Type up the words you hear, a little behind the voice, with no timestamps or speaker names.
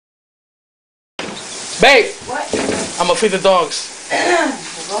Babe! What? I'm gonna feed the dogs.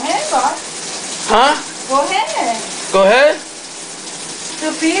 Go ahead, boss. Huh? Go ahead. Go ahead?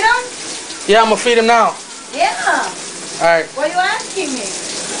 To feed them? Yeah, I'm gonna feed them now. Yeah. Alright. What are you asking me?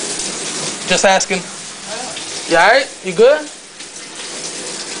 Just asking. You alright? You good?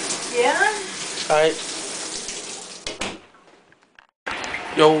 Yeah. Alright.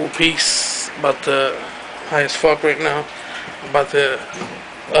 Yo, peace. About to high as fuck right now. About to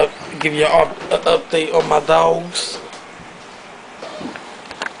give you an update on my dogs.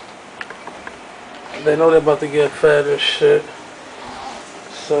 They know they're about to get fed or shit.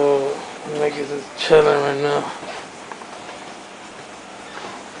 So niggas is chilling right now.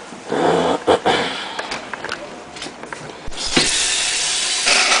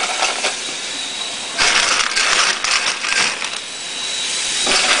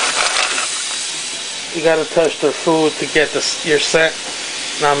 You gotta touch their food to get your scent.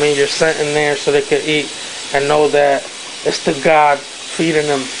 Know what I mean, your scent in there so they can eat and know that it's the God feeding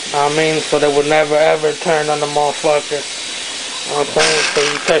them. Know what I mean, so they would never ever turn on the motherfucker. You know what I'm saying? So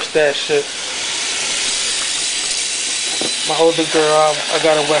you touch that shit. My older girl, I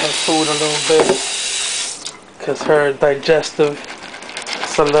gotta wet her food a little bit, cause her digestive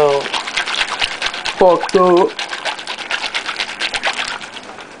is a little fucked up.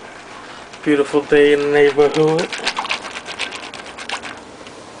 Beautiful day in the neighborhood.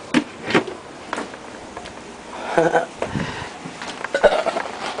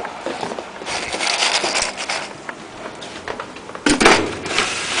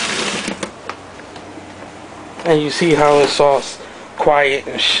 And you see how it's all quiet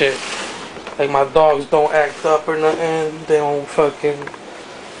and shit. Like my dogs don't act up or nothing. They don't fucking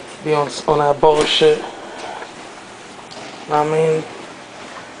be on that bullshit. Know what I mean?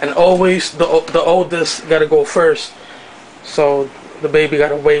 And always the oldest gotta go first. So the baby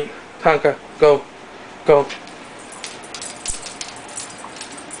gotta wait. Tonka, go. Go.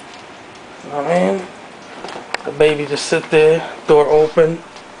 Know what I mean? The baby just sit there, door open,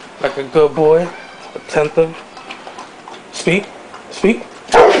 like a good boy, attentive. Speak. Speak.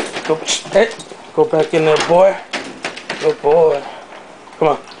 Go, hey, go back in there, boy. Good boy. Come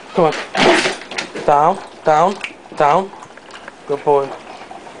on. Come on. Down. Down. Down. Good boy.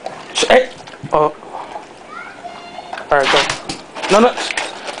 Hey. Oh. Alright, go. No.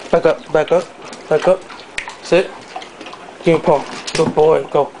 Back up. Back up. Back up. Sit. Give me a paw. Good boy.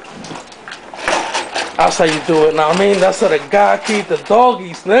 Go. That's how you do it. Now, I mean, that's how the God keep the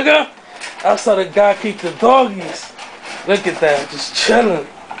doggies, nigga. That's how the God keep the doggies. Look at that, just chilling.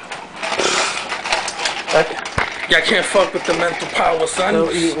 Y'all can't fuck with the mental power, son.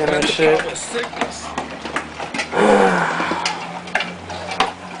 Still eating and shit. Power sickness.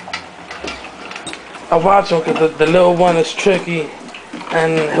 I watch him because the little one is tricky,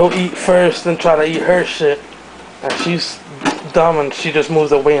 and he'll eat first and try to eat her shit. And she's dumb and she just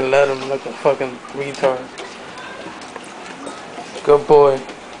moves away and let him like a fucking retard. Good boy.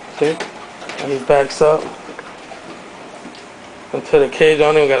 See? And he backs up into the cage. I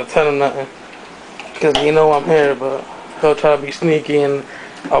don't even gotta tell him nothing, because you know I'm here, but he'll try to be sneaky and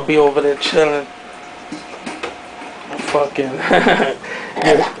I'll be over there chilling. Fucking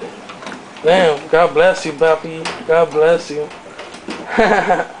yeah. Damn, God bless you, Bappy. God bless you.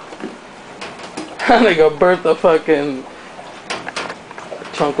 Nigga burnt the fucking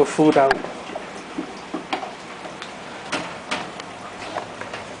chunk of food out.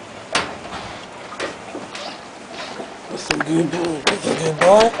 That's a good boy. That's a good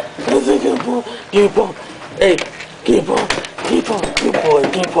boy. That's a good boy. Good boy. Hey, good boy. Good boy. Good boy.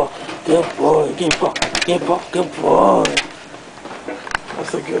 Good boy. Good boy. Good boy. Good boy. Good boy.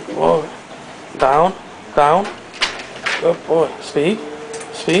 That's a good boy. Down. Down. Good boy. Speak.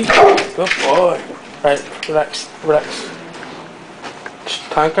 Speak. Good boy. Right. Relax. Relax.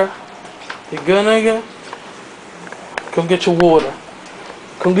 Tonka. You good, nigga? Come get your water.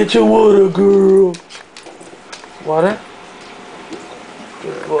 Come get your water, girl. Water?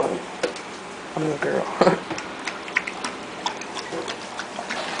 Good boy. I'm the girl.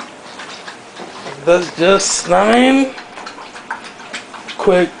 That's just, I mean,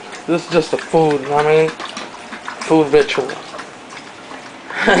 quick. This is just the food, I mean, food ritual.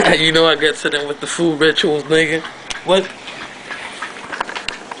 You know I get to them with the food rituals, nigga. What?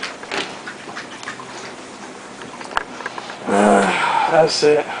 That's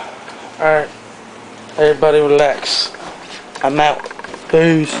it. Alright. Everybody relax. I'm out.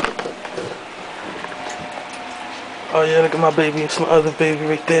 Peace. Oh yeah, look at my baby. It's my other baby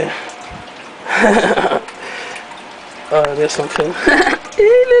right there. Oh, there's some too.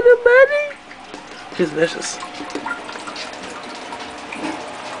 Hey, little buddy. He's delicious.